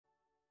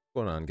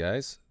What's going on,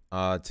 guys?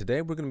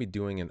 Today we're going to be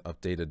doing an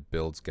updated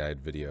builds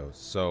guide video.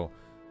 So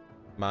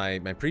my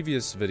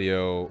previous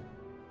video,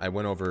 I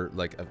went over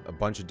like a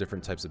bunch of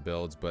different types of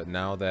builds, but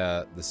now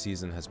that the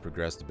season has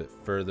progressed a bit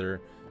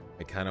further,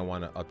 I kind of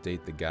want to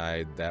update the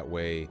guide that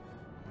way,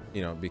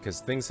 you know,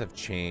 because things have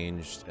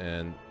changed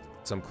and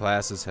some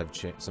classes have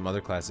changed, some other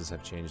classes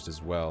have changed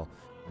as well,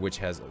 which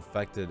has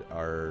affected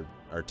our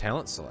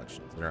talent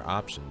selections and our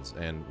options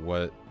and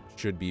what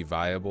should be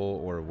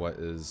viable or what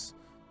is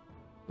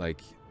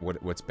like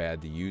what's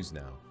bad to use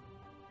now.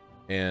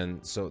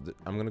 And so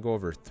I'm gonna go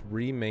over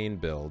 3 main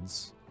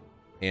builds,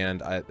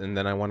 and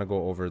then I want to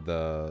go over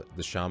the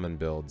shaman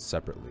build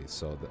separately,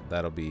 so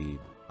that'll be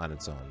on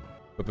its own.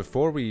 But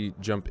before we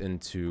jump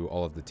into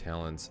all of the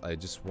talents, I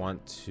just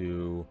want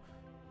to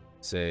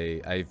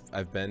say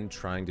I've been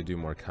trying to do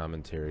more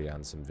commentary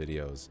on some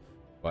videos,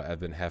 but I've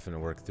been having to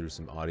work through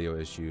some audio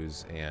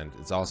issues, and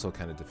it's also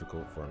kind of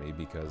difficult for me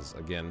because,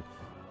 again,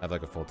 I have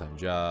like a full-time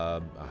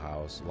job, a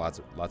house, lots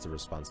of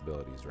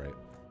responsibilities, right?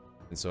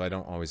 And so I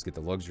don't always get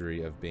the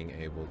luxury of being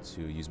able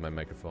to use my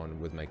microphone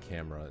with my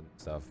camera and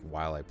stuff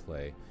while I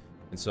play.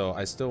 And so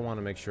I still want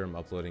to make sure I'm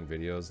uploading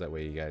videos, that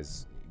way you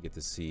guys get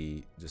to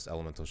see just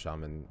elemental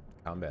shaman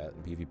combat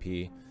and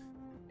PvP.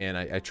 And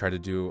I try to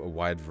do a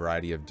wide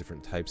variety of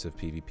different types of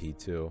PvP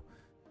too.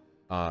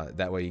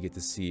 That way you get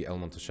to see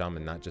elemental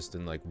shaman not just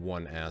in like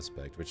one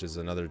aspect, which is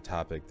another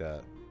topic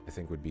that I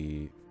think would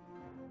be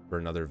for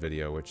another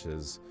video, which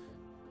is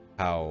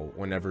how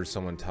whenever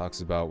someone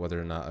talks about whether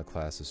or not a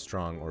class is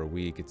strong or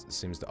weak, it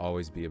seems to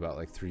always be about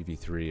like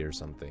 3v3 or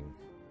something,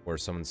 or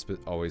someone's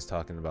always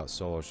talking about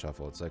solo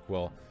shuffle. It's like,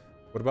 well,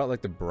 what about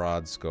like the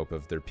broad scope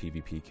of their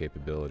PvP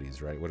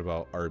capabilities, right? What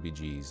about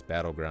RBGs,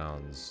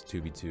 battlegrounds,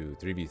 2v2,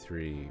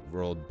 3v3,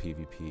 world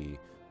PvP,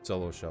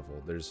 solo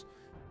shuffle? There's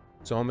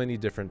so many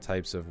different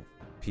types of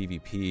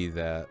PvP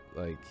that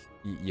like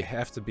you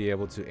have to be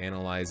able to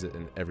analyze it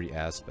in every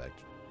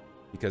aspect,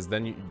 because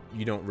then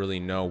you don't really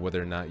know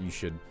whether or not you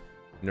should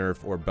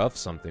nerf or buff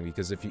something.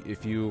 Because if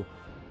you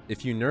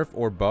nerf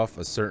or buff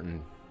a certain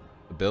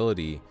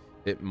ability,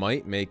 it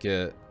might make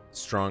it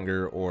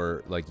stronger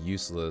or like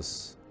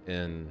useless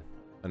in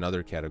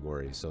another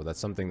category. So that's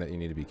something that you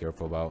need to be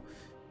careful about,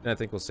 and I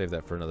think we'll save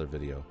that for another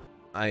video.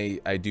 I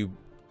do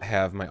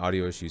have my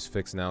audio issues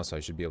fixed now, so I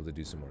should be able to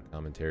do some more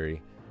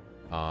commentary.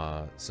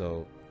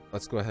 So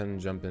let's go ahead and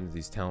jump into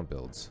these talent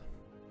builds.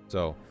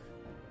 So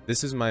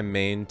this is my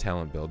main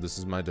talent build. This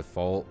is my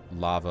default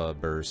lava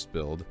burst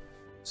build.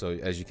 So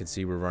as you can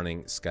see, we're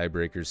running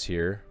Skybreakers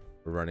here.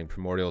 We're running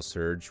Primordial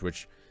Surge,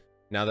 which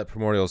now that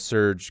Primordial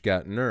Surge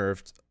got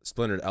nerfed,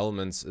 Splintered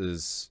Elements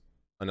is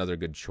another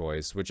good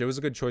choice, which it was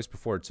a good choice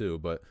before too,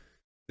 but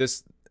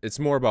it's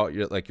more about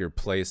your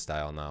play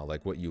style now,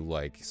 like what you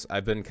like. So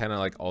I've been kind of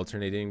like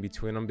alternating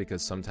between them,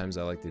 because sometimes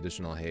I like the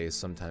additional haste,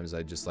 sometimes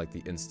I just like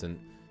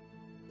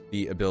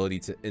the ability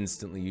to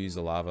instantly use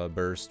a lava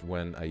burst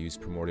when I use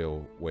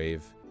Primordial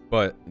Wave.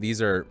 But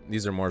these are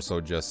more so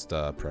just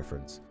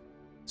preference.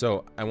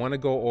 So I want to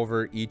go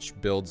over each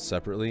build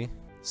separately.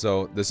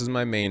 So this is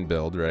my main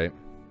build, right?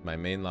 My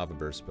main lava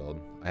burst build.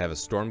 I have a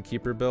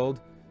Stormkeeper build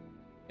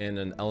and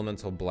an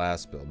elemental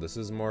blast build. This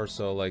is more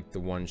so like the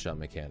one-shot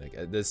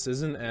mechanic. This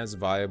isn't as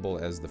viable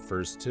as the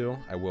first two,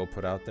 I will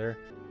put out there.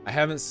 I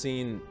haven't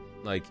seen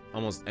like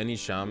almost any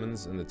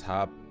shamans in the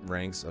top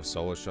ranks of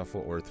solo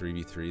shuffle or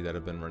 3v3 that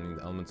have been running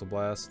the elemental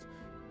blast.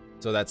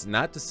 So that's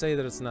not to say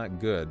that it's not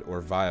good or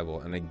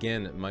viable, and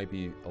again, it might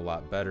be a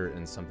lot better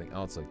in something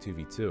else like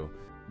 2v2.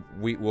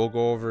 We'll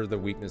go over the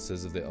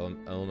weaknesses of the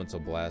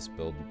elemental blast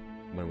build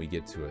when we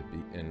get to it,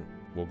 and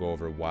we'll go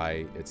over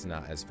why it's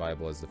not as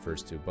viable as the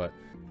first two. But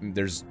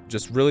there's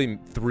just really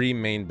 3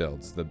 main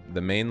builds: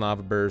 the main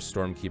lava burst,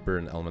 Stormkeeper,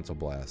 and elemental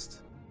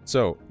blast.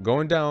 So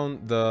going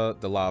down the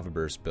lava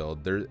burst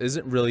build, there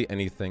isn't really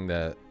anything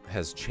that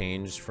has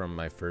changed from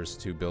my first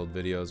 2 build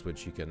videos,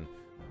 which you can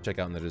check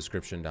out in the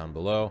description down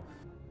below.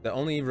 The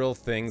only real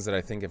things that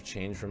I think have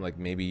changed from like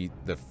maybe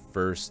the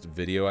first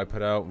video I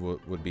put out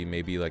would be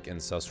maybe like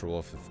Ancestral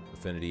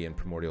Affinity and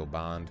Primordial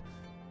Bond.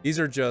 These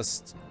are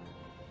just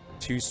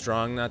too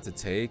strong not to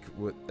take,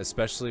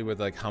 especially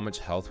with like how much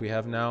health we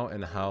have now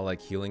and how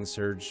like Healing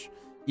Surge,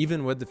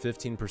 even with the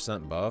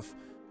 15% buff,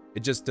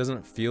 it just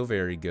doesn't feel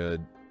very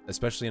good,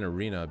 especially in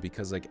arena,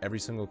 because like every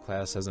single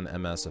class has an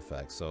MS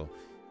effect. So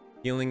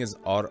healing is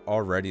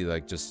already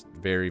like just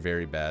very,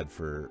 very bad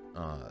for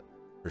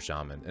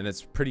shaman. And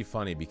it's pretty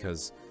funny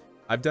because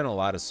I've done a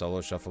lot of solo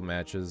shuffle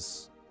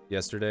matches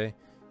yesterday,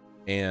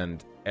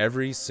 and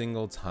every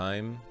single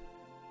time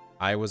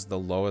I was the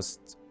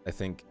lowest. I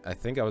think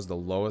I was the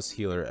lowest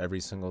healer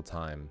every single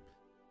time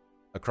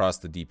across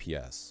the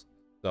DPS.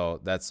 So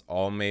that's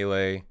all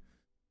melee,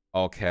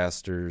 all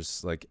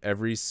casters, like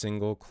every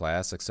single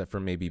class except for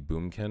maybe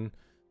Boomkin.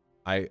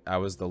 I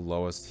was the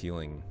lowest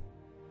healing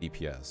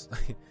DPS.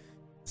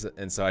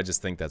 And so I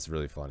just think that's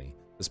really funny,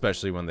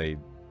 especially when they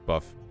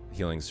buff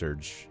Healing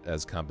Surge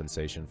as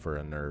compensation for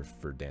a nerf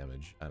for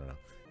damage. I don't know.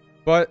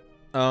 But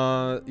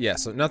yeah,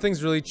 so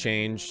nothing's really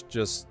changed.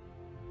 Just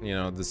you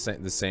know, the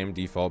same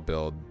default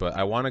build, but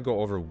I want to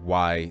go over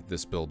why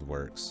this build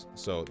works.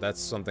 So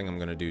that's something I'm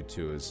going to do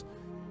too, is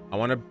I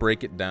want to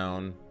break it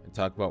down and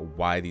talk about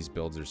why these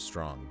builds are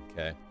strong,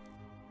 okay?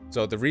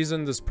 So the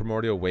reason this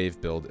Primordial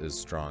Wave build is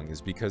strong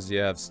is because you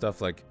have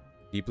stuff like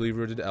Deeply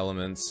Rooted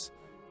Elements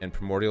and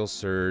Primordial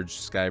Surge,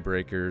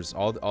 Skybreakers.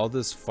 All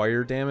this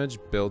fire damage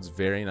builds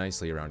very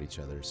nicely around each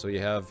other. So you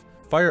have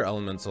Fire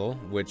Elemental,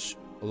 which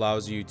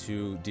allows you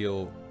to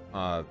deal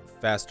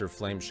faster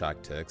Flame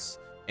Shock ticks,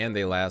 and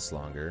they last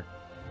longer.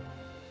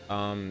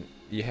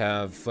 You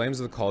have Flames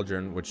of the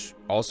Cauldron, which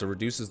also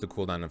reduces the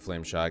cooldown of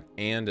Flame Shock,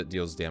 and it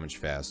deals damage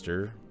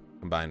faster,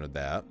 combined with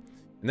that.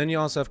 And then you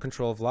also have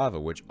Control of Lava,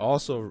 which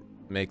also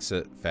makes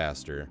it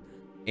faster,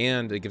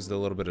 and it gives it a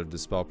little bit of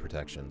Dispel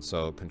protection.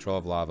 So Control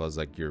of Lava is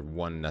like your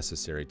one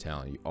necessary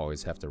talent. You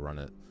always have to run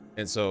it.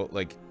 And so,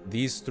 like,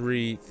 these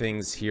three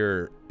things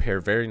here pair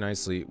very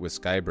nicely with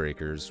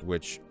Skybreakers,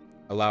 which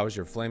allows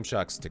your Flame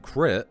Shocks to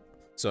crit.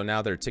 So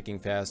now they're ticking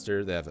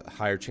faster, they have a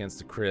higher chance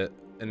to crit,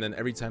 and then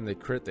every time they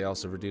crit, they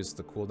also reduce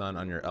the cooldown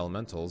on your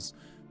elementals,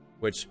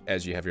 which,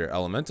 as you have your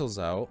elementals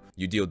out,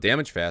 you deal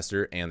damage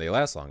faster and they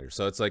last longer.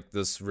 So it's like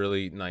this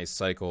really nice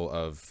cycle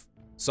of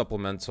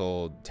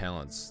supplemental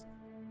talents.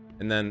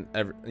 And then,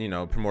 you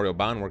know, Primordial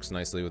Bond works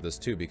nicely with this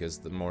too, because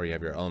the more you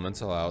have your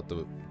elemental out,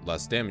 the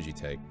less damage you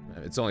take.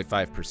 It's only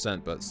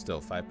 5%, but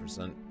still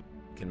 5%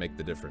 can make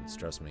the difference,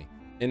 trust me.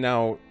 And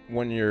now,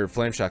 when your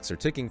Flame Shocks are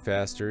ticking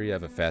faster, you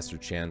have a faster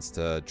chance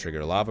to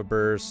trigger Lava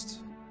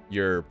Burst,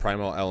 your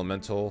Primal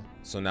Elemental.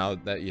 So now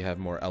that you have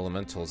more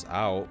elementals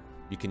out,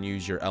 you can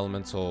use your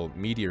Elemental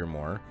Meteor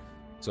more.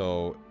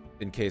 So,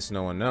 in case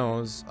no one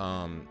knows,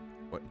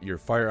 your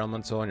Fire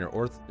Elemental and your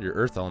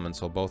Earth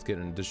Elemental both get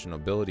an additional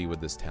ability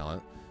with this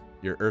talent.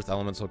 Your Earth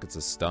Elemental gets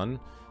a stun,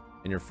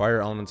 and your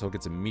Fire Elemental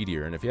gets a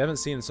Meteor. And if you haven't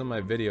seen some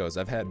of my videos,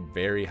 I've had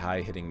very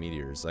high hitting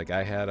meteors. Like,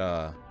 I had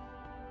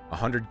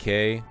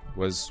 100k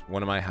was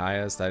one of my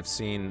highest. I've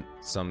seen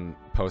some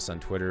posts on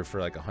Twitter for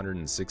like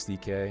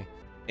 160k.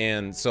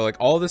 And so, like,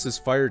 all this is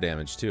fire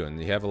damage too, and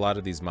you have a lot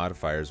of these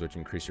modifiers which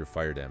increase your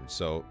fire damage.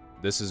 So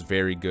this is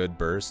very good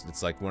burst.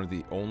 It's like one of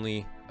the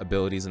only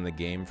abilities in the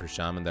game for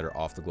Shaman that are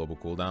off the global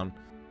cooldown.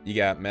 You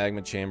got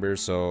Magma Chamber,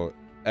 so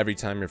every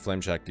time your Flame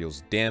Shock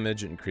deals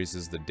damage, it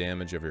increases the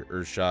damage of your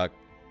Earth Shock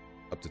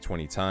up to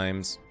 20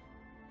 times.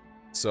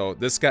 So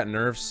this got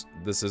nerfs.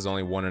 This is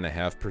only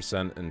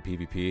 1.5% in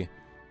PvP.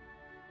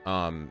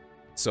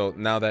 So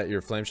now that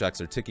your Flame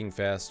Shocks are ticking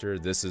faster,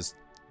 this is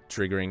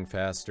triggering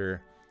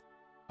faster.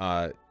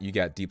 You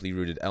got Deeply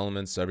Rooted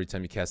Elements, so every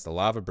time you cast a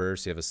Lava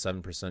Burst, you have a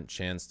 7%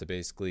 chance to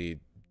basically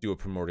do a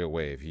Primordial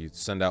Wave. You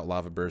send out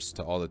Lava Bursts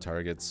to all the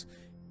targets,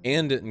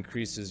 and it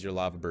increases your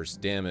Lava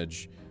Burst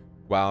damage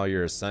while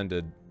you're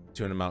ascended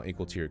to an amount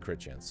equal to your crit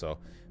chance. So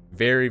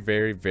very,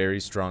 very, very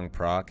strong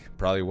proc.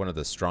 Probably one of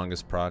the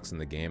strongest procs in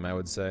the game, I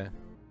would say.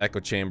 Echo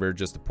Chamber,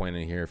 just a point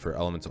in here for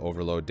Elemental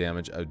Overload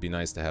damage. It would be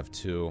nice to have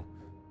two,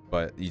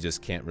 but you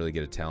just can't really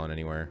get a talent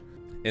anywhere.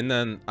 And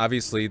then,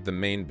 obviously, the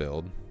main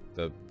build,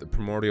 the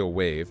Primordial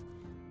Wave.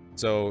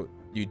 So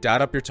you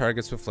dot up your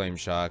targets with Flame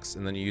Shocks,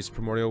 and then you use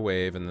Primordial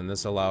Wave, and then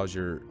this allows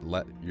your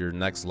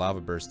next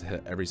Lava Burst to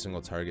hit every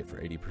single target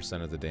for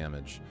 80% of the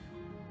damage,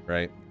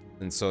 right?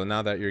 And so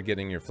now that you're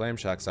getting your Flame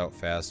Shocks out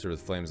faster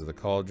with Flames of the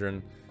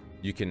Cauldron,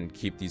 you can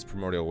keep these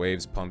Primordial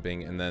Waves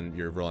pumping, and then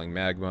you're rolling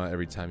Magma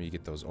every time you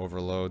get those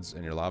overloads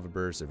and your Lava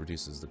Burst. It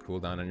reduces the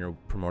cooldown on your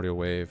Primordial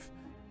Wave.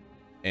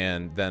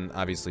 And then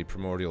obviously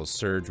Primordial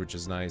Surge, which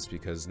is nice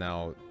because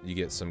now you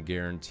get some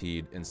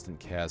guaranteed instant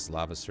cast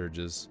Lava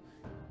Surges.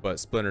 But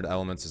Splintered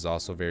Elements is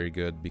also very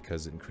good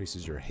because it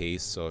increases your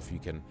haste. So if you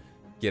can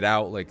get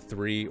out like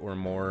 3 or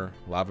more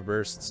Lava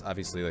Bursts,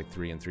 obviously like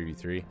 3 and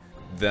 3v3,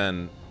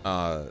 then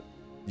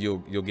you'll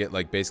get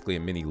like basically a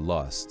mini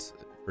Lust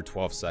for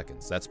 12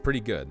 seconds. That's pretty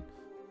good.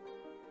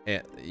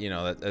 And you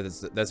know,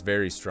 that's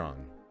very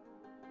strong.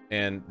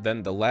 And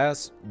then the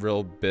last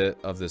real bit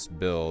of this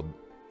build,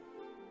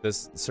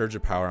 this Surge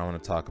of Power I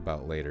want to talk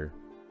about later,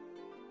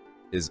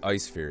 is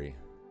Ice Fury.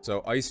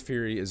 So Ice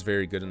Fury is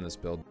very good in this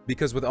build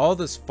because with all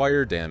this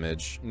fire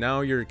damage,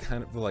 now you're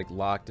kind of like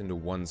locked into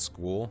one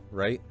school,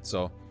 right?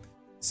 So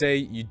say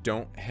you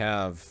don't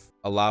have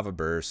a Lava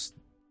Burst,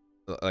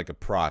 like a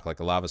proc,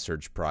 like a Lava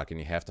Surge proc, and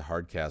you have to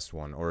hardcast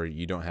one, or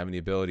you don't have any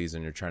abilities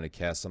and you're trying to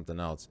cast something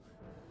else.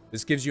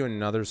 This gives you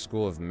another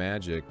school of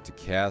magic to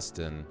cast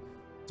in.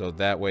 So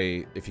that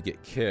way, if you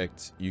get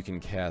kicked, you can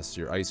cast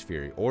your Ice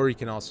Fury. Or you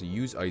can also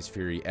use Ice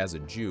Fury as a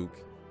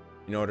juke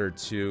in order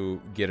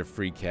to get a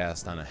free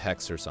cast on a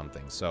Hex or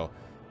something. So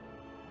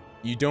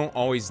you don't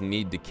always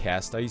need to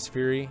cast Ice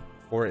Fury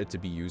for it to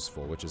be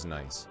useful, which is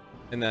nice.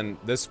 And then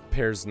this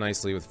pairs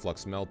nicely with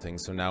Flux Melting.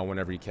 So now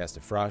whenever you cast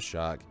a Frost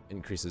Shock, it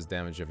increases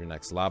damage of your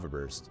next Lava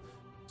Burst.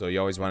 So you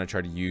always want to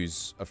try to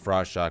use a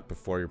Frost Shock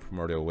before your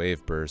Primordial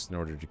Wave burst in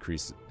order to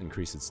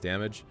increase its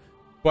damage.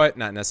 But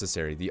not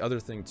necessary. The other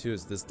thing too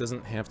is this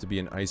doesn't have to be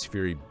an Ice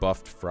Fury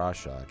buffed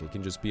Frost Shock. It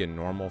can just be a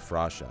normal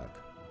Frost Shock.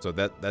 So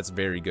that's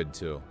very good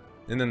too.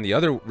 And then the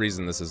other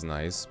reason this is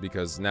nice,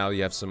 because now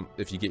you have some,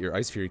 if you get your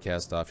Ice Fury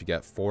cast off, you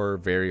got 4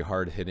 very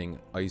hard hitting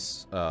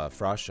ice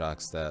frost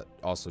shocks that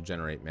also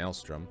generate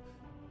Maelstrom.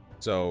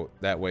 So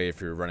that way, if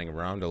you're running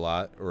around a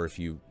lot, or if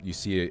you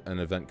see an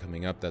event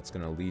coming up that's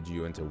going to lead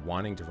you into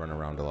wanting to run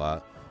around a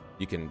lot,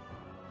 you can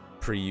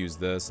pre-use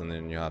this, and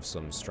then you have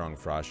some strong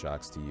frost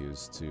shocks to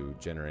use to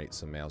generate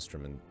some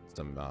Maelstrom and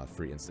some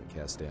free instant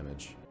cast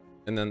damage.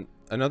 And then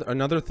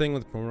another thing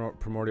with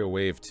Primordial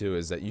Wave too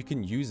is that you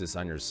can use this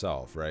on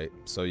yourself, right?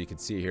 So you can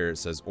see here it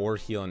says or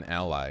heal an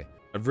ally.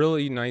 A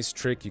really nice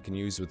trick you can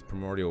use with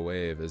Primordial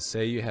Wave is,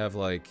 say you have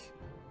like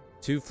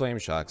 2 flame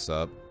shocks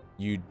up.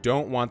 You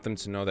don't want them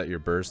to know that your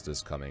burst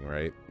is coming,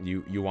 right?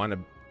 You want to,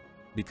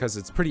 because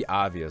it's pretty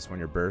obvious when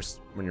you're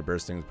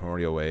bursting with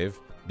Primordial Wave,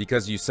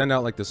 because you send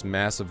out like this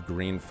massive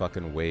green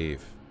fucking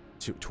wave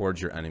towards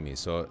your enemy.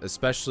 So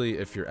especially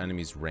if your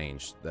enemy's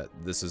ranged, that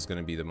this is going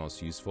to be the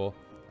most useful.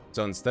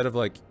 So instead of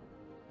like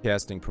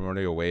casting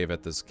Primordial Wave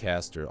at this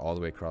caster all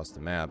the way across the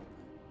map,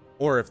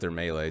 or if they're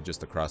melee,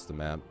 just across the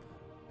map,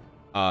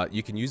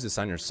 you can use this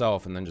on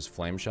yourself and then just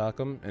flame shock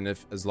them. And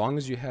as long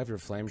as you have your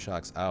flame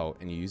shocks out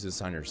and you use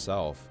this on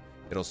yourself,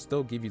 it'll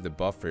still give you the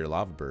buff for your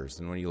lava burst.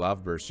 And when you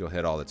lava burst, you'll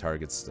hit all the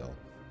targets still.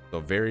 So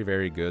very,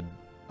 very good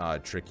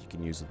trick you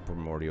can use with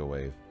Primordial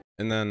Wave.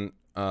 And then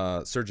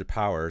Surge of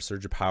Power.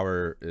 Surge of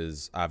Power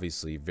is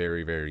obviously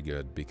very, very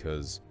good,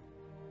 because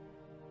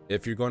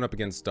if you're going up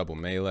against double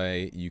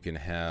melee, you can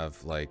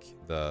have like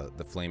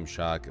the flame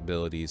shock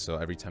ability. So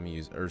every time you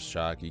use Earth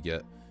Shock, you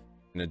get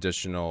an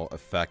additional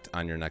effect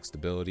on your next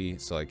ability.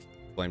 So like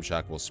flame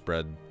shock will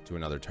spread to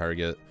another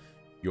target.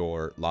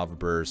 Your lava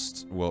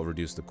burst will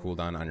reduce the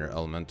cooldown on your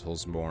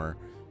elementals more,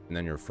 and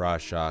then your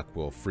frost shock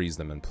will freeze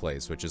them in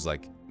place, which is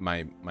like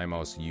my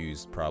most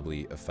used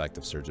probably effect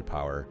of Surge of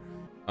Power.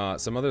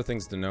 Some other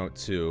things to note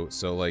too.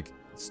 So like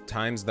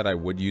times that I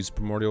would use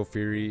Primordial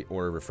Fury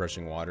or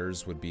Refreshing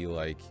Waters would be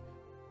like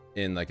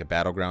in like a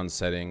battleground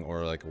setting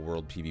or like a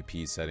world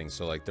PvP setting.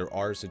 So like there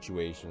are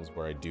situations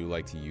where I do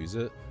like to use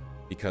it,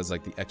 because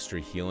like the extra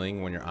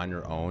healing when you're on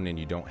your own and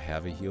you don't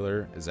have a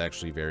healer is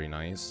actually very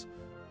nice.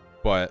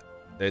 But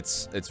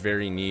it's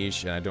very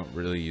niche, and I don't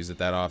really use it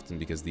that often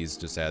because these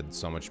just add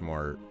so much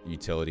more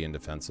utility and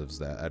defensives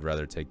that I'd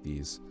rather take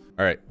these.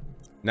 All right,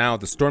 now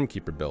the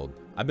Stormkeeper build.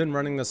 I've been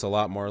running this a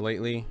lot more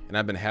lately, and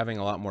I've been having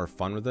a lot more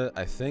fun with it.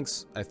 I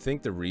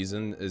think the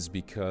reason is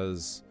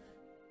because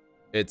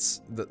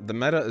it's the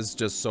meta is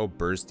just so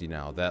bursty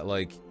now that,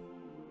 like,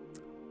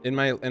 in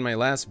my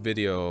last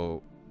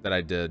video that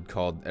I did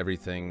called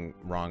Everything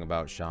Wrong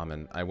About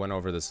Shaman, I went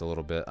over this a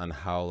little bit on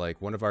how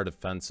like one of our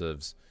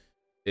defensives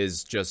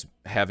is just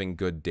having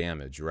good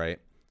damage, right?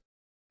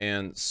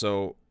 And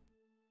so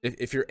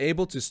if you're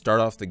able to start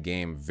off the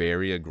game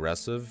very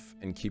aggressive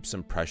and keep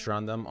some pressure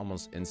on them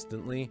almost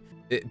instantly,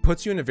 it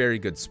puts you in a very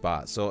good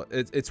spot. So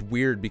it's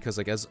weird because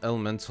like as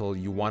elemental,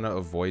 you want to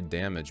avoid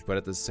damage, but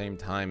at the same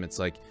time, it's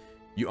like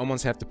you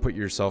almost have to put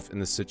yourself in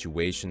the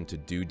situation to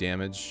do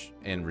damage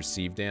and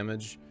receive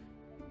damage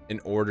in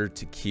order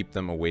to keep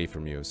them away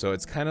from you. So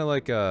it's kind of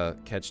like a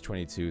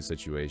catch-22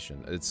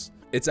 situation.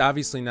 It's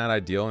obviously not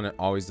ideal and it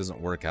always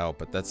doesn't work out,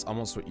 but that's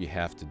almost what you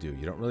have to do.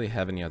 You don't really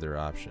have any other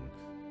option.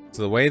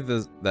 So the way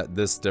that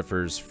this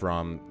differs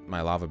from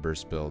my Lava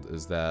Burst build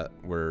is that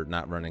we're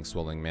not running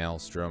Swelling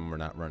Maelstrom, we're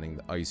not running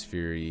the Ice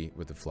Fury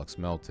with the Flux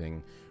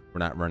Melting, we're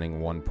not running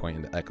 1 point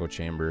into Echo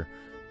Chamber,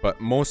 but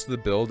most of the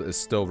build is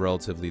still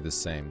relatively the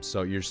same.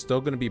 So you're still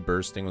going to be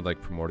bursting with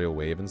like Primordial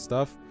Wave and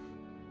stuff,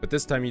 but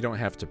this time you don't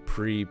have to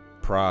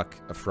pre-proc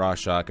a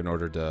Frost Shock in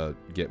order to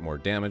get more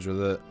damage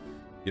with it.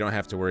 You don't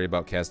have to worry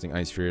about casting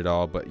Ice Fury at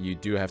all, but you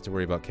do have to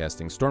worry about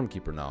casting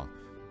Stormkeeper now.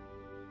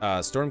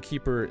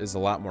 Stormkeeper is a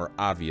lot more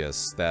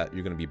obvious that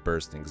you're going to be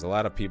bursting, because a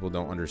lot of people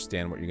don't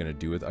understand what you're going to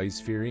do with Ice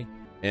Fury,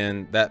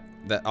 and that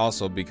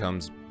also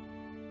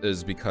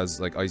is because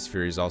like Ice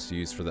Fury is also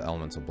used for the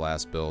Elemental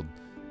Blast build,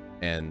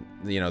 and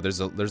you know there's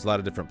a lot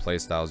of different play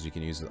styles you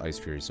can use with Ice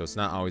Fury, so it's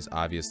not always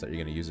obvious that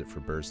you're going to use it for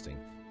bursting.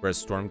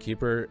 Whereas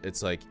Stormkeeper,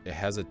 it's like it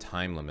has a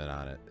time limit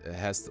on it.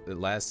 It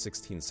lasts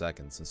 16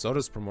 seconds, and so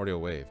does Primordial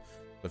Wave.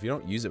 So if you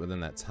don't use it within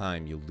that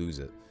time, you lose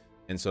it.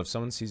 And so if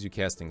someone sees you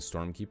casting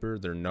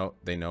Stormkeeper,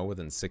 they know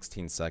within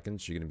 16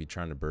 seconds you're going to be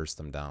trying to burst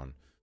them down.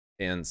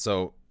 And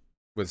so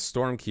with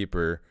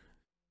Stormkeeper,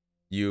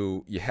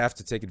 you have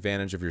to take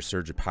advantage of your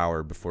Surge of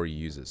Power before you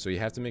use it. So you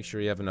have to make sure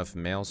you have enough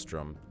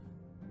Maelstrom.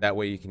 That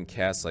way you can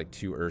cast like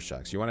 2 Earth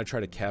Shocks. You want to try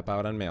to cap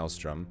out on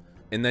Maelstrom,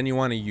 and then you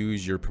want to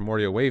use your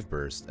Primordial Wave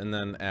Burst. And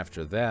then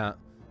after that,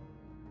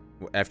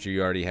 after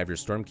you already have your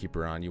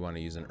Stormkeeper on, you want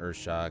to use an Earth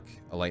Shock,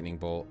 a Lightning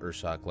Bolt, Earth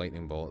Shock,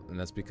 Lightning Bolt. And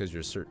that's because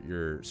your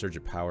Surge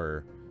of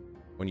Power,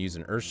 when you use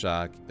an Earth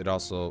Shock, it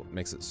also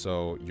makes it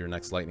so your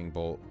next Lightning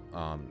Bolt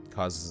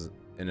causes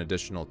an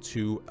additional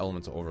 2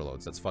 elemental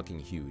overloads. That's fucking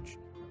huge.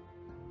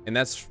 And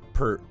that's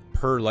per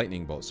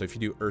Lightning Bolt. So if you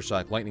do Earth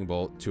Shock, Lightning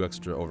Bolt, 2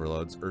 extra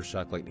overloads. Earth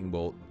Shock, Lightning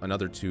Bolt,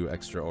 another 2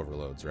 extra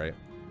overloads, right?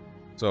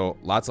 So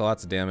lots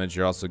of damage.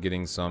 You're also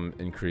getting some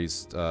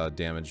increased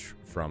damage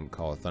from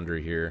Call of Thunder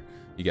here.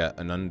 You got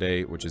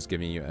Inundate, which is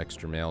giving you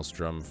extra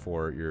Maelstrom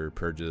for your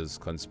Purges,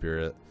 Cleanse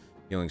Spirit,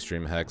 Healing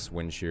Stream, Hex,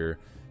 Wind Shear.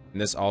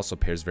 And this also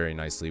pairs very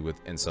nicely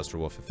with Ancestral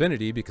Wolf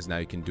Affinity, because now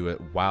you can do it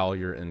while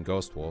you're in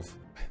Ghost Wolf.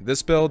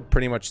 This build,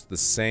 pretty much the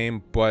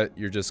same, but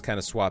you're just kind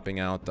of swapping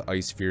out the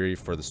Ice Fury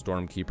for the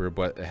Stormkeeper,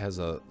 but it has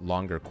a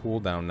longer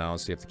cooldown now,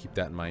 so you have to keep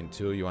that in mind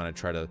too. You want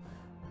to try to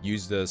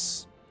use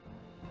this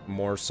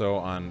more so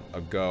on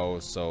a go,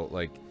 so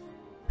like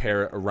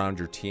pair it around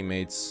your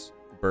teammates'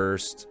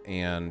 burst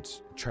and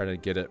try to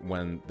get it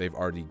when they've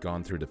already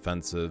gone through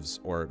defensives,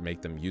 or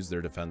make them use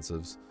their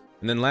defensives.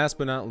 And then last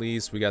but not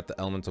least, we got the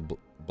Elemental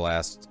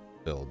Blast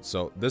build.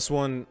 So this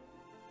one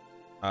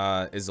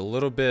is a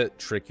little bit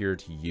trickier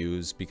to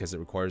use because it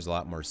requires a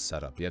lot more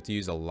setup. You have to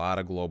use a lot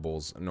of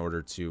globals in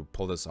order to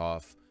pull this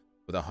off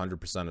with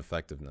 100%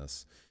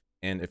 effectiveness.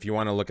 And if you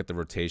want to look at the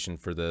rotation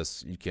for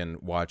this, you can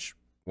watch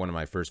one of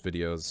my first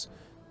videos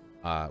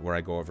where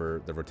I go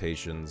over the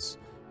rotations.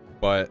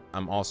 But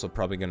I'm also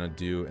probably going to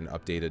do an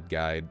updated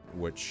guide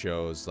which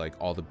shows like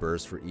all the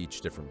bursts for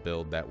each different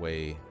build. That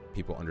way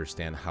people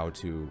understand how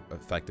to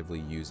effectively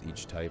use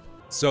each type.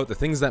 So the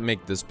things that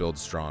make this build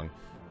strong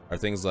are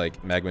things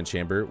like Magma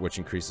Chamber, which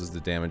increases the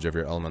damage of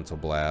your Elemental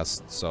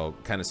Blast. So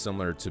kind of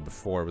similar to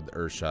before with the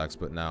Earth Shocks,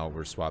 but now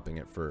we're swapping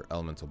it for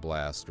Elemental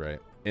Blast, right?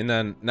 And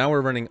then now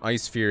we're running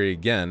Ice Fury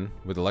again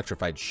with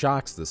Electrified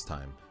Shocks this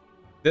time.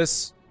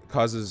 This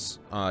causes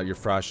your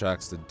Frost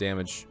Shocks to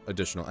damage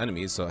additional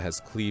enemies, so it has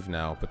Cleave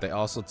now, but they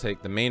also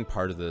take, the main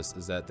part of this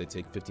is that they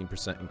take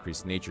 15%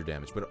 increased nature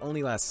damage, but it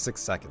only lasts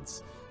 6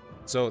 seconds.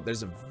 So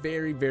there's a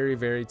very, very,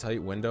 very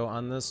tight window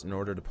on this in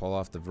order to pull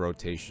off the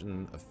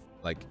rotation of,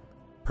 like,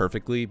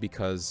 perfectly,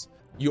 because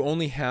you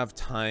only have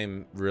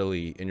time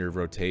really in your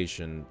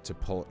rotation to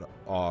pull it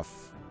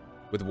off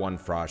with one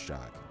Frost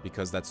Shock,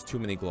 because that's too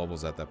many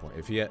globals at that point.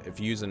 If you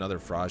use another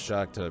Frost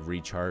Shock to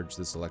recharge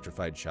this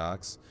Electrified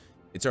Shocks,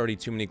 it's already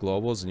too many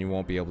globals and you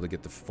won't be able to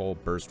get the full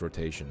burst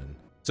rotation in.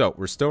 So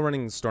we're still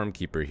running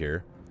Stormkeeper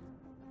here.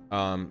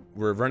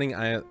 We're running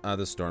Eye of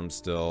the Storm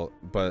still,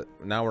 but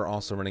now we're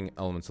also running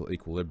Elemental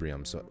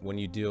Equilibrium. So when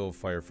you deal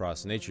Fire,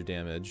 Frost, Nature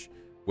damage,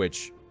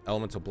 which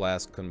Elemental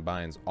Blast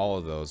combines all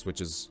of those, which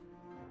is,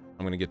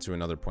 I'm going to get to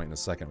another point in a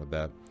second with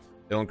that.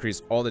 It'll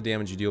increase all the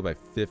damage you deal by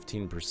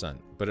 15%,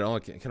 but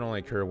it can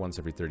only occur once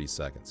every 30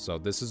 seconds. So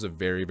this is a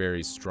very,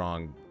 very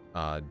strong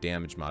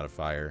damage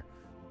modifier.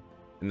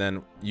 And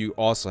then you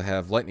also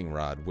have Lightning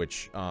Rod,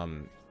 which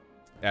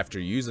after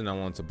using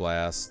Elemental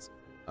Blast,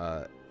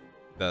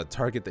 the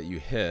target that you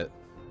hit,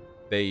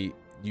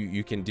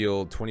 you can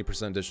deal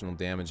 20% additional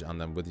damage on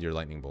them with your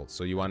Lightning Bolt.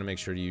 So you want to make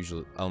sure to use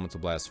your Elemental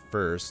Blast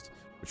first,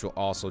 which will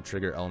also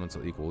trigger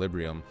Elemental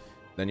Equilibrium.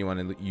 Then you want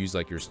to use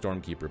like your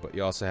Stormkeeper, but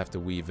you also have to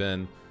weave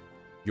in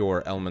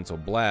your Elemental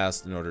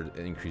Blast in order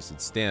to increase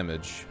its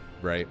damage,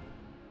 right?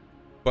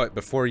 But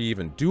before you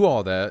even do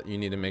all that, you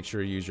need to make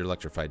sure you use your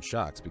Electrified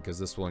Shocks, because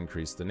this will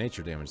increase the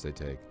nature damage they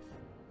take.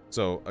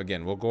 So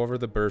again, we'll go over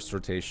the burst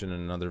rotation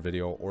in another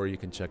video, or you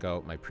can check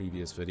out my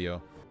previous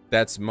video.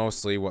 That's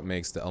mostly what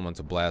makes the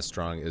Elemental Blast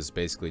strong, is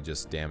basically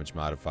just damage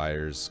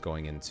modifiers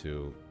going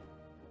into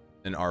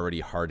an already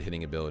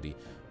hard-hitting ability.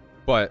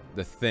 But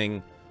the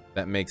thing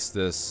that makes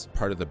this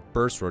part of the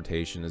burst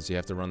rotation is you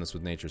have to run this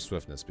with Nature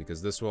Swiftness,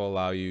 because this will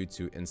allow you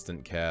to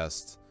instant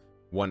cast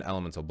one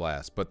Elemental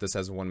Blast, but this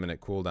has a 1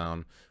 minute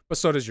cooldown, but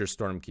so does your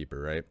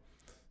Stormkeeper, right?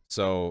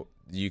 So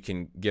you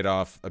can get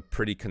off a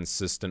pretty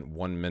consistent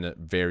 1 minute,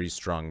 very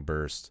strong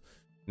burst.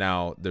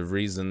 Now, the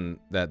reason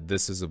that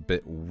this is a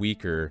bit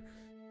weaker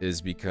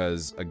is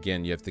because,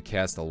 again, you have to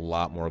cast a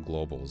lot more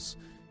globals.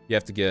 You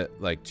have to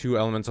get like 2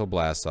 Elemental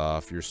Blasts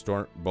off,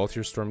 both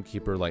your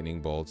Stormkeeper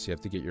Lightning Bolts. You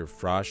have to get your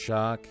Frost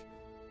Shock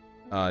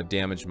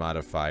damage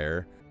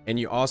modifier, and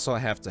you also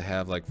have to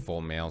have like full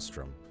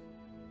Maelstrom.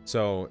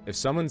 So if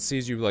someone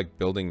sees you like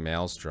building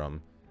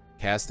Maelstrom,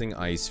 casting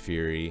Ice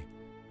Fury,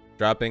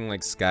 dropping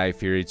like Sky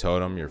Fury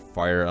Totem, your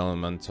Fire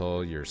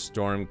Elemental, your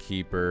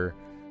Stormkeeper,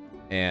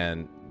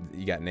 and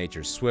you got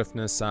Nature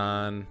Swiftness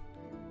on,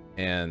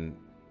 and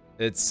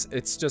it's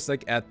just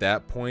like at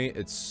that point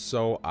it's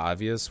so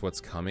obvious what's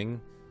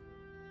coming,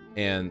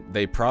 and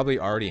they probably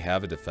already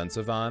have a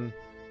defensive on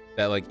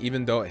that, like,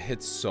 even though it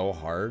hits so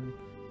hard,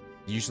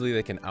 usually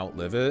they can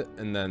outlive it.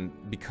 And then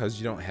because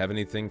you don't have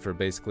anything for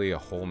basically a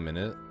whole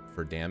minute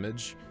for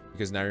damage,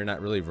 because now you're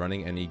not really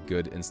running any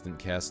good instant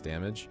cast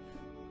damage,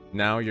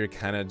 now you're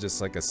kind of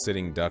just like a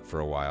sitting duck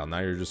for a while. Now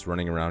you're just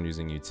running around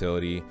using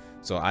utility.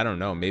 So I don't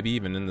know, maybe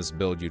even in this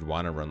build you'd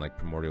want to run like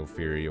Primordial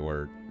Fury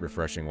or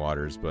Refreshing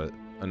Waters, but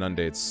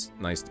Inundate's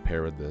nice to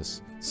pair with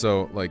this.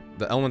 So like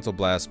the Elemental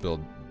Blast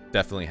build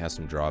definitely has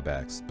some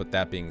drawbacks, but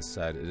that being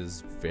said, it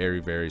is very,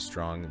 very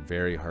strong,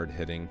 very hard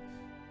hitting.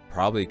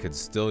 Probably could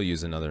still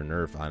use another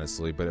nerf,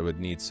 honestly, but it would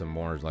need some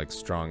more like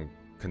strong,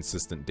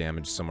 consistent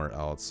damage somewhere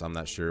else. I'm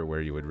not sure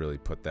where you would really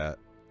put that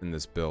in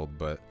this build,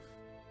 but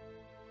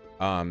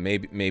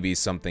maybe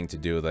something to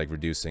do with like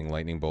reducing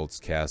Lightning Bolt's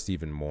cast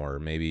even more.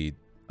 Maybe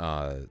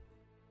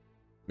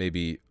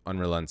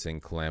Unrelenting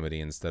Calamity,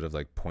 instead of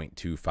like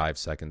 0.25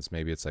 seconds,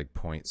 maybe it's like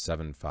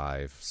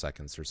 0.75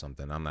 seconds or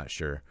something. I'm not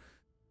sure.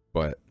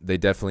 but they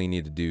definitely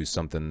need to do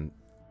something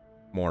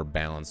more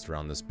balanced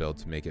around this build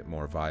to make it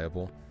more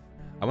viable.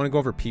 I want to go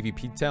over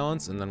PvP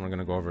talents, and then we're going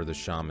to go over the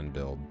Shaman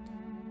build.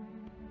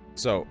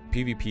 So,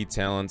 PvP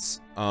talents.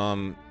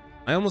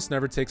 I almost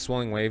never take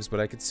Swelling Waves,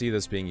 but I could see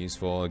this being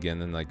useful,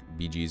 again, in like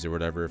BGs or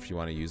whatever, if you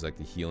want to use like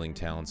the healing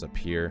talents up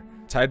here.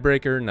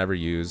 Tidebreaker, never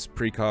use.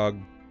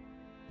 Precog.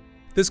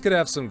 This could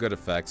have some good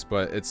effects,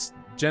 but it's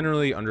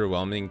generally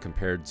underwhelming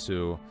compared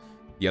to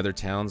the other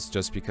talents,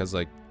 just because,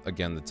 like,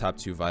 again, the top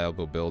 2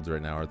 viable builds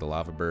right now are the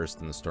Lava Burst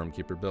and the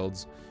Stormkeeper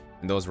builds.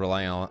 And those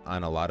rely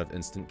on a lot of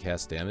instant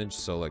cast damage,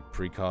 so like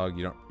precog,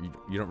 you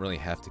don't really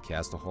have to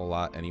cast a whole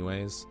lot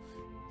anyways,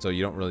 so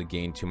you don't really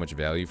gain too much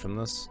value from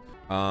this.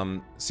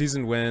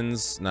 Seasoned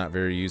Winds, not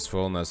very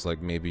useful unless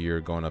like maybe you're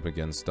going up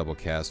against double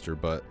caster,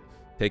 but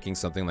taking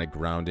something like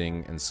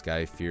Grounding and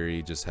Sky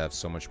Fury just have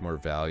so much more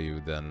value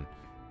than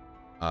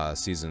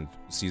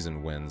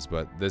seasoned Winds.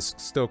 But this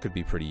still could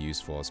be pretty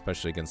useful,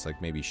 especially against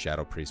like maybe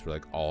Shadow Priest, where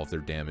like all of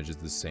their damage is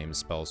the same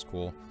spell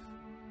school.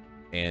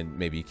 And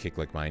maybe kick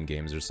like Mind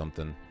Games or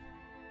something.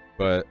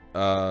 But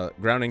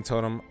Grounding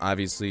Totem,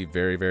 obviously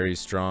very, very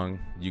strong.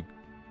 You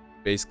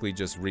basically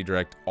just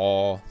redirect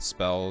all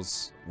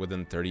spells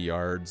within 30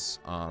 yards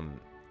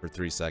for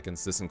 3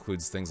 seconds. This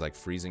includes things like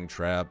Freezing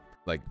Trap,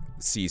 like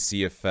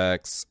CC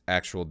effects,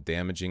 actual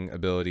damaging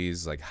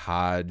abilities like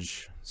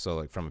Hodge, so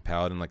like from a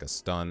Paladin, like a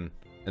stun.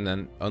 And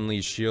then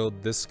Unleash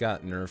Shield, this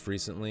got nerfed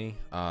recently.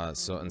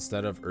 So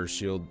instead of Earth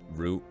Shield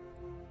Root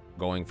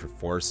going for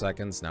 4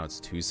 seconds, now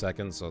it's 2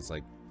 seconds, so it's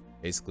like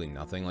basically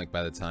nothing. Like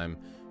by the time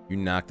you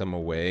knock them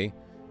away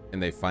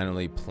and they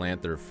finally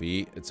plant their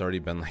feet, it's already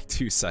been like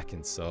 2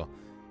 seconds. So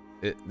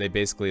they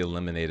basically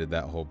eliminated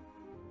that whole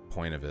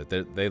point of it.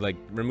 They like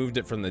removed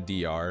it from the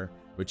DR,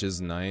 which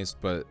is nice,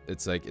 but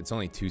it's like it's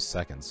only 2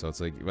 seconds, so it's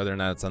like whether or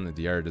not it's on the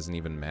DR doesn't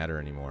even matter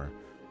anymore.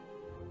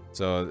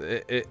 So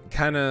it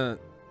kind of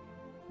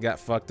got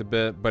fucked a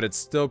bit, but it's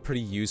still pretty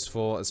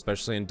useful,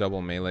 especially in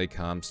double melee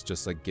comps,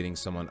 just like getting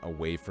someone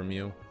away from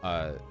you,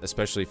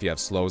 especially if you have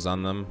slows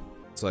on them.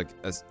 It's like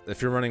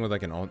if you're running with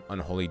like an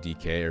Unholy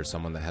DK or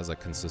someone that has like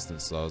consistent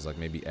slows, like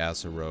maybe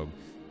Ass or Rogue,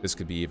 this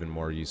could be even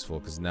more useful,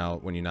 because now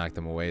when you knock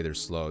them away, they're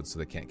slowed, so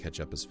they can't catch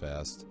up as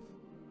fast.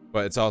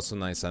 But it's also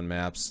nice on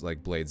maps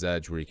like Blade's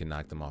Edge, where you can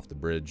knock them off the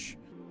bridge.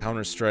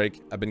 Counter-Strike,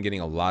 I've been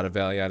getting a lot of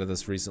value out of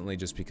this recently,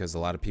 just because a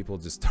lot of people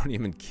just don't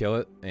even kill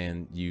it,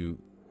 and you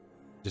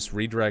just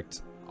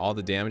redirect all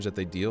the damage that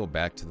they deal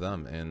back to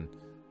them. And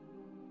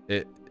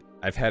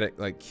I've had it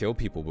like kill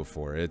people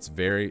before. It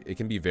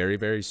can be very,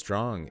 very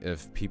strong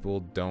if people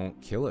don't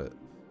kill it.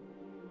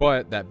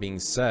 But that being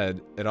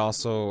said, it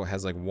also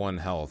has like 1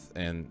 health,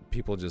 and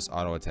people just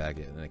auto attack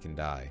it and it can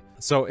die.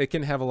 So it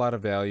can have a lot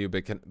of value,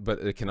 but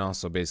it can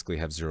also basically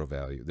have 0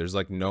 value. There's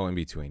like no in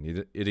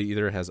between. It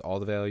either has all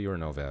the value or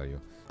no value.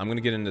 I'm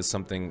gonna get into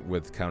something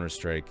with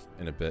Counter-Strike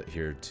in a bit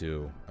here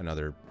too,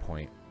 another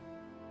point.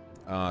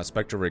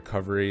 Spectral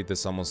Recovery,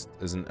 this almost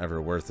isn't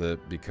ever worth it,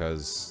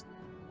 because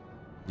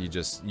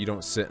you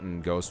don't sit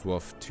in Ghost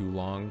Wolf too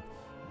long.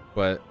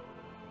 But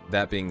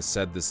that being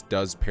said, this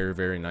does pair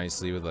very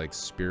nicely with like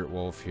Spirit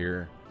Wolf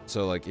here.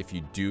 So like if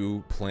you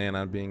do plan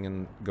on being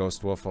in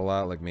Ghost Wolf a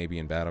lot, like maybe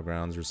in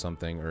Battlegrounds or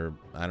something, or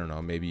I don't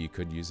know, maybe you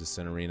could use this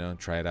in Arena,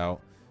 try it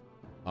out.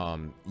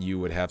 You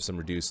would have some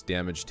reduced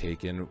damage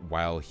taken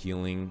while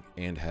healing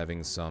and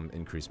having some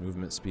increased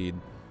movement speed.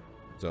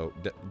 So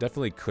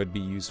definitely could be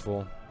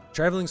useful.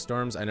 Traveling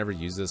Storms, I never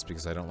use this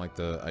because I don't like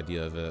the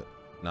idea of it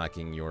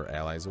knocking your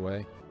allies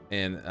away.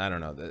 And I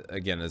don't know,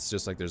 again, it's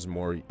just like there's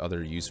more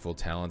other useful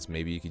talents.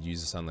 Maybe you could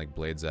use this on like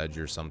Blade's Edge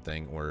or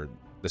something, or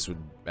this would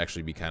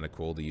actually be kind of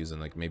cool to use in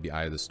like maybe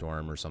Eye of the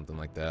Storm or something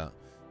like that.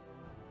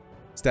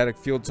 Static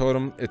Field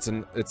Totem,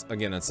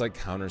 it's like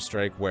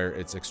Counter-Strike, where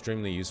it's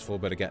extremely useful,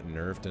 but it got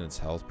nerfed in its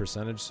health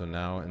percentage. So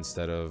now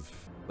instead of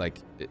like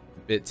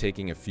it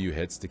taking a few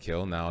hits to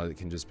kill, now it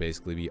can just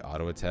basically be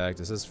auto attacked.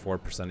 This is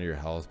 4% of your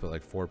health, but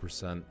like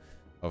 4%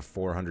 of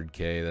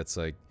 400k, that's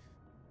like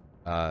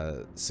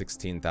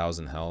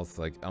 16,000 health.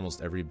 Like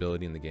almost every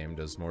ability in the game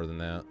does more than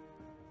that.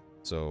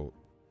 So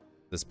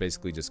this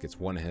basically just gets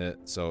 1 hit.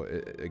 So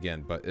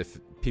again, but if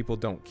people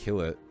don't kill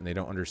it and they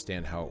don't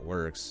understand how it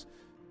works,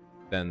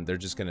 then they're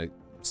just gonna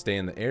stay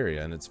in the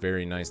area, and it's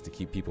very nice to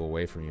keep people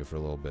away from you for a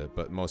little bit.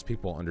 But most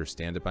people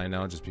understand it by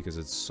now, just because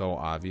it's so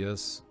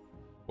obvious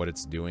what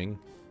it's doing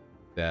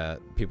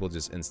that people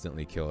just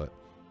instantly kill it.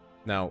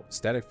 Now,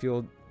 Static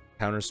Field,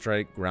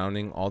 Counter-Strike,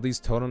 Grounding, all these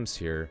totems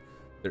here,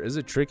 there is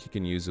a trick you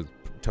can use with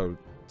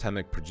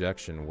Totemic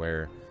Projection,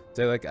 where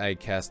say like I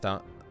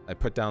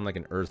put down like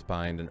an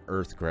Earthbind, an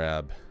Earth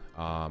Grab,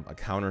 a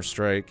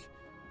Counter-Strike,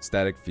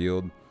 Static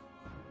Field.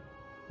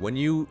 When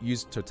you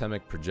use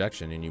Totemic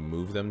Projection and you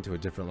move them to a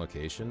different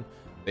location,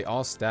 they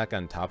all stack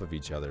on top of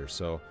each other.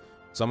 So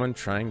someone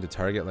trying to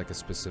target like a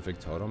specific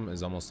totem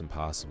is almost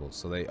impossible.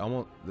 So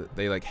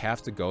they like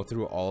have to go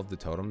through all of the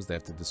totems. They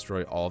have to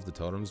destroy all of the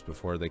totems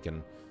before they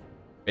can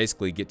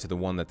basically get to the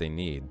one that they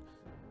need.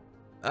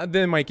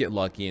 They might get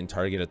lucky and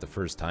target it the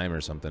first time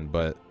or something,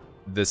 but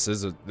this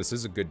is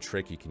a good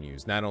trick you can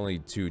use, not only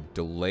to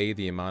delay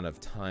the amount of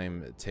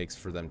time it takes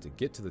for them to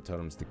get to the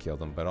totems to kill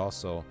them, but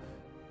also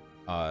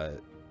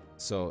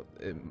so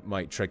it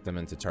might trick them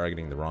into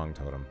targeting the wrong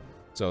totem.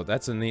 So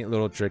that's a neat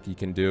little trick you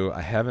can do.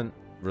 I haven't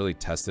really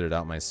tested it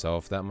out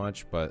myself that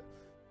much, but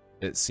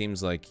it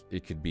seems like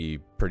it could be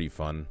pretty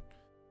fun.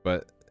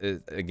 But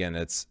again,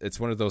 it's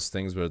one of those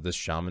things where this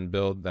Shaman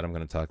build that I'm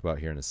going to talk about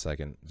here in a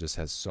second just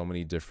has so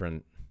many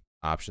different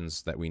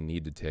options that we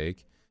need to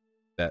take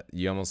that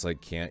you almost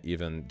like can't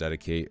even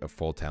dedicate a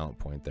full talent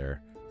point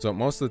there. So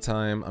most of the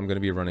time I'm going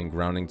to be running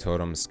Grounding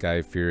Totem,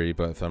 Sky Fury,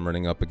 but if I'm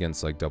running up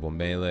against like double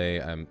melee,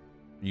 I'm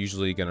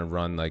usually going to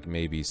run like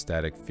maybe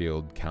Static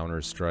Field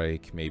Counter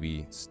Strike,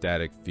 maybe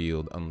Static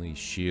Field Unleash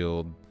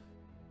Shield.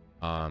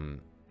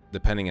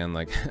 Depending on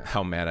like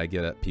how mad I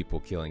get at people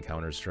killing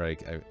Counter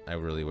Strike, I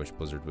really wish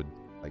Blizzard would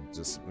like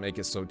just make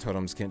it so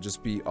totems can't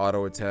just be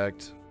auto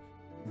attacked.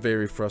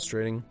 Very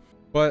frustrating.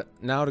 But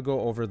now to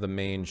go over the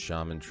main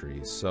Shaman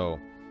tree. So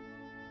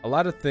a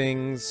lot of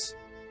things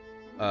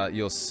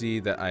you'll see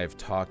that I've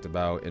talked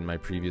about in my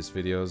previous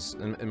videos.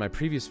 In my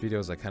previous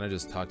videos, I kind of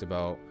just talked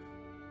about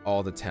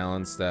all the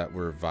talents that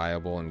were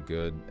viable and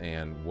good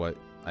and what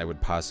I would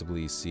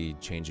possibly see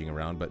changing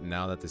around. But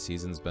now that the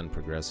season's been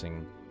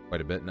progressing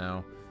quite a bit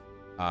now,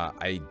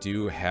 I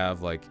do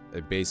have like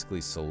a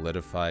basically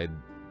solidified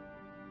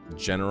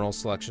general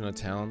selection of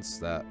talents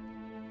that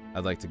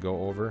I'd like to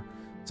go over.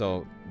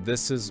 So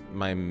this is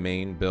my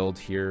main build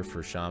here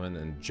for Shaman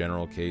in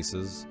general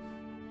cases.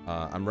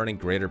 I'm running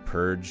Greater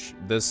Purge.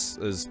 This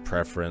is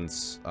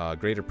preference.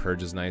 Greater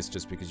Purge is nice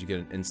just because you get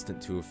an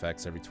instant 2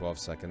 effects every 12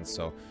 seconds.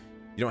 So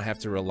you don't have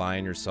to rely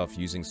on yourself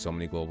using so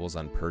many globals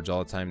on Purge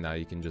all the time. Now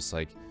you can just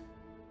like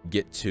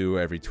get 2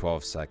 every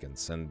 12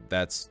 seconds. And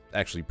that's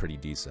actually pretty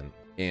decent.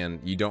 And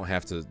you don't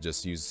have to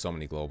just use so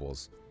many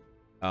globals.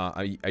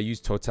 I use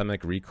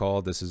Totemic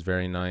Recall. This is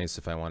very nice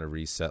if I want to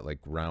reset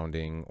like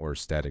Grounding or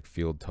Static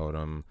Field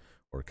Totem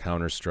or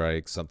Counter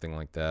Strike, something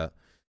like that.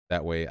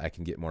 That way I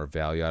can get more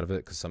value out of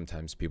it, because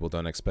sometimes people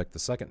don't expect the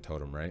second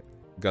totem, right?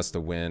 Gust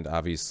of Wind,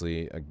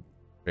 obviously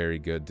very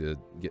good to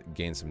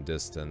gain some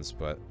distance,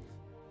 but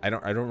I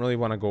don't really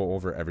want to go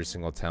over every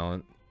single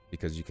talent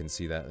because you can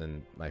see that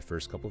in my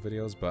first couple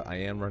videos. But I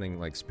am running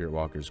like Spirit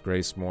Walker's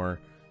Grace more,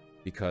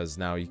 because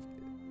now you,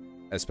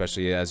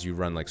 especially as you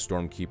run like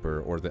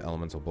Stormkeeper or the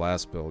Elemental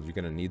Blast build, you're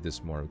going to need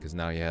this more, because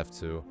now you have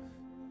to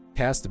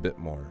cast a bit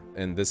more.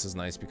 And this is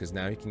nice because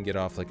now you can get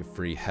off like a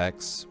free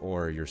Hex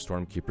or your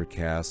Stormkeeper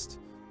cast,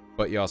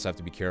 but you also have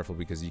to be careful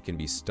because you can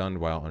be stunned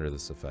while under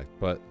this effect,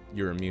 but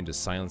you're immune to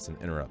silence and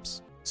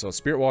interrupts. So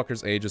Spirit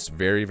Walker's Aegis,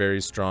 very,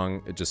 very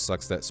strong. It just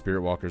sucks that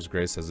Spirit Walker's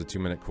Grace has a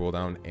 2-minute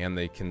cooldown and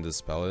they can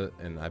dispel it,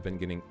 and I've been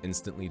getting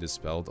instantly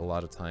dispelled a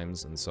lot of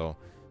times, and so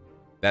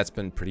that's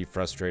been pretty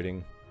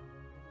frustrating.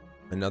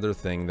 Another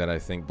thing that I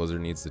think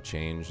Blizzard needs to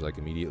change like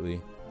immediately,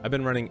 I've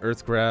been running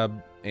Earth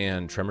Grab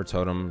and Tremor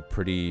Totem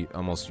pretty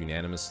almost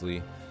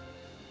unanimously,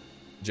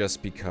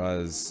 just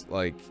because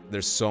like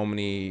there's so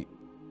many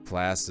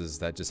classes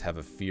that just have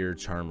a Fear,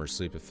 Charm, or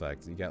Sleep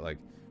effect. You got like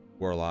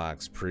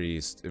Warlocks,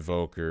 Priests,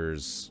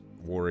 Evokers,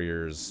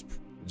 Warriors,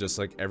 just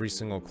like every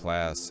single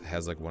class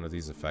has like one of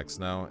these effects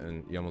now,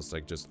 and you almost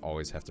like just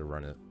always have to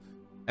run it.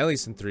 At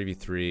least in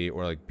 3v3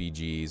 or like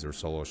BGs or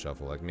solo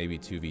shuffle, like maybe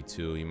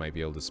 2v2 you might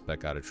be able to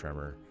spec out a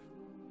Tremor.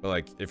 But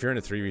like if you're in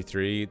a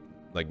 3v3,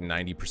 like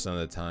 90% of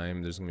the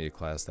time there's gonna be a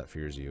class that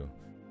fears you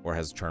or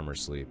has Charm or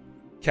Sleep.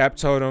 Cap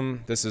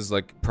Totem, this is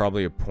like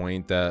probably a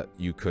point that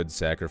you could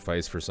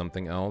sacrifice for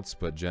something else,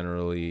 but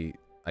generally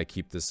I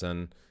keep this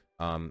in.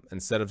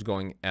 Instead of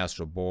going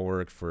Astral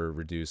Bulwark for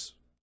reduced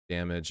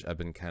damage, I've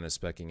been kind of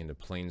specking into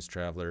Plains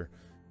Traveler.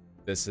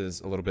 This is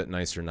a little bit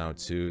nicer now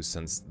too,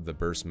 since the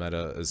burst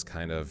meta is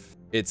kind of,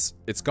 it's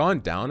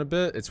gone down a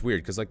bit. It's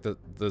weird because like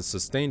the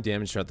sustained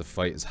damage throughout the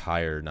fight is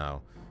higher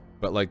now,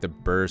 but like the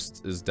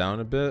burst is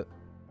down a bit.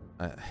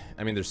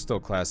 I mean, there's still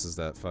classes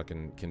that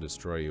fucking can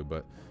destroy you,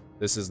 but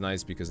this is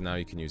nice because now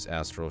you can use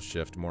Astral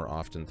Shift more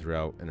often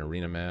throughout an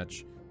arena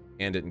match,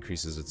 and it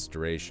increases its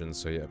duration,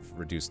 so you have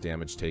reduced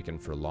damage taken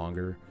for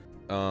longer.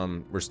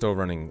 We're still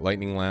running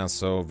Lightning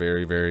Lasso,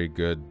 very, very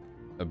good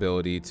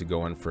ability to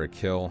go in for a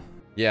kill.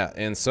 Yeah,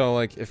 and so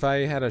like if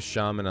I had a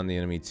Shaman on the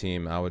enemy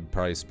team, I would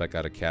probably spec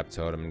out a Cap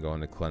Totem and go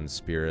into Cleanse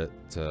Spirit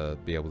to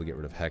be able to get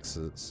rid of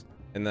hexes.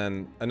 And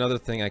then another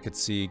thing I could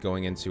see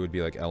going into would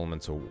be like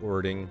Elemental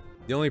Warding.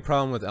 The only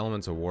problem with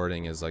Elemental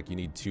Warding is like you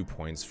need 2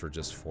 points for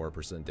just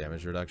 4%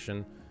 damage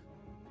reduction,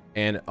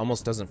 and it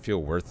almost doesn't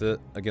feel worth it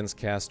against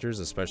casters,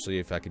 especially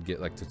if I could get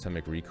like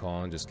Totemic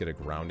Recall and just get a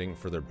grounding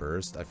for their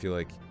burst. I feel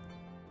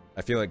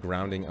like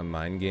grounding a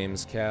Mind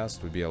Games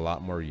cast would be a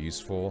lot more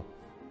useful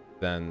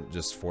than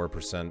just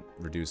 4%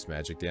 reduced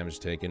magic damage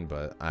taken,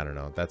 but I don't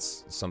know,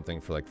 that's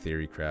something for like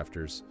theory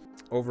crafters.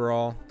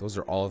 Overall, those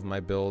are all of my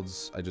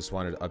builds. I just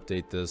wanted to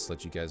update this,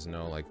 let you guys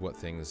know like what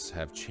things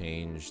have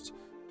changed,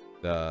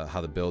 how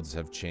the builds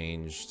have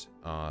changed,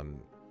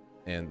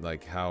 and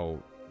like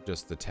how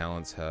just the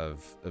talents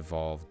have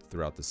evolved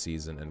throughout the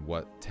season and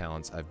what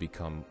talents I've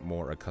become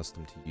more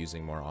accustomed to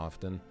using more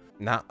often.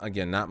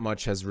 not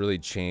much has really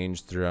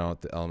changed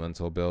throughout the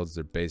elemental builds.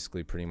 They're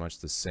basically pretty much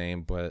the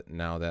same, but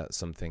now that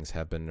some things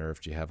have been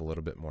nerfed, you have a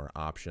little bit more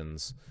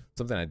options.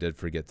 Something I did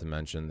forget to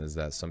mention is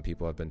that some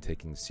people have been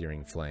taking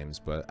Searing Flames,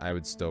 but I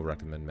would still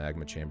recommend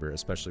Magma Chamber,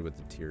 especially with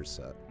the tier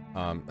set.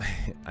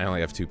 I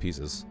only have 2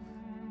 pieces.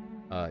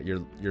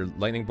 Your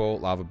Lightning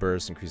Bolt, Lava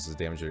Burst increases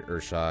damage to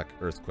Earth Shock,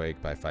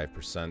 Earthquake by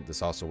 5%.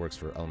 This also works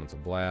for Elemental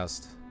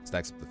Blast.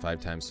 Stacks up to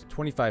 5 times, so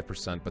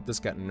 25%, but this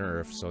got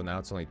nerfed, so now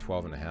it's only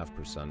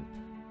 12.5%.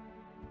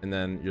 And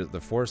then the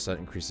 4 set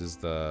increases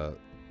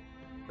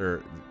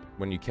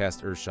when you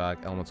cast Earth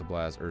Shock, Elemental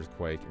Blast,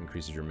 Earthquake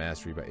increases your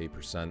mastery by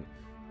 8%.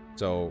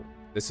 So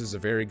this is a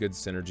very good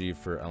synergy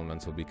for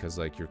Elemental because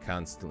like you're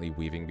constantly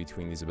weaving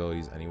between these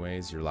abilities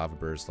anyways. Your Lava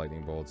Burst,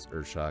 Lightning Bolts,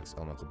 Earth Shocks,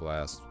 Elemental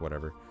Blast,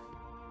 whatever.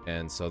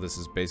 And so this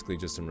is basically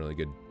just some really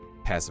good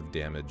passive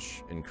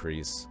damage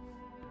increase.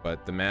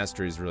 But the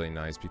mastery is really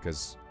nice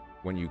because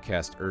when you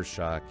cast Earth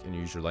Shock and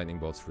use your Lightning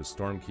Bolts for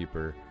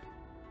Stormkeeper,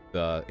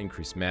 the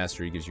increased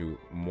mastery gives you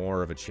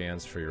more of a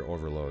chance for your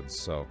overloads.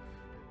 So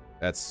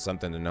that's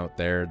something to note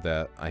there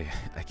that I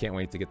can't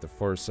wait to get the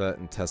 4 set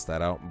and test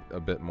that out a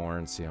bit more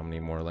and see how many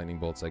more Lightning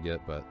Bolts I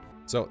get. But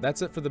so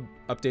that's it for the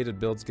updated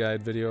builds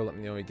guide video. Let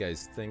me know what you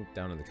guys think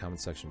down in the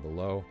comment section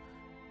below.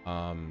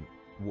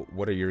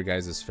 What are your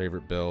guys'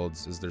 favorite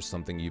builds? Is there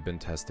something you've been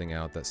testing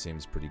out that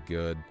seems pretty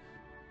good?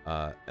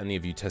 Any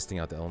of you testing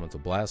out the Elemental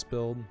Blast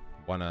build?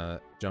 Want to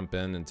jump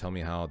in and tell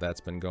me how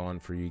that's been going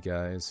for you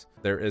guys?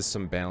 There is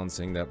some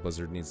balancing that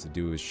Blizzard needs to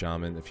do with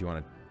Shaman. If you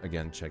want to,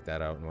 again, check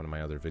that out in one of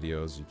my other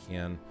videos, you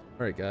can.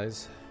 Alright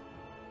guys,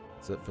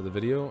 that's it for the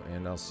video,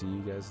 and I'll see you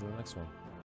guys in the next one.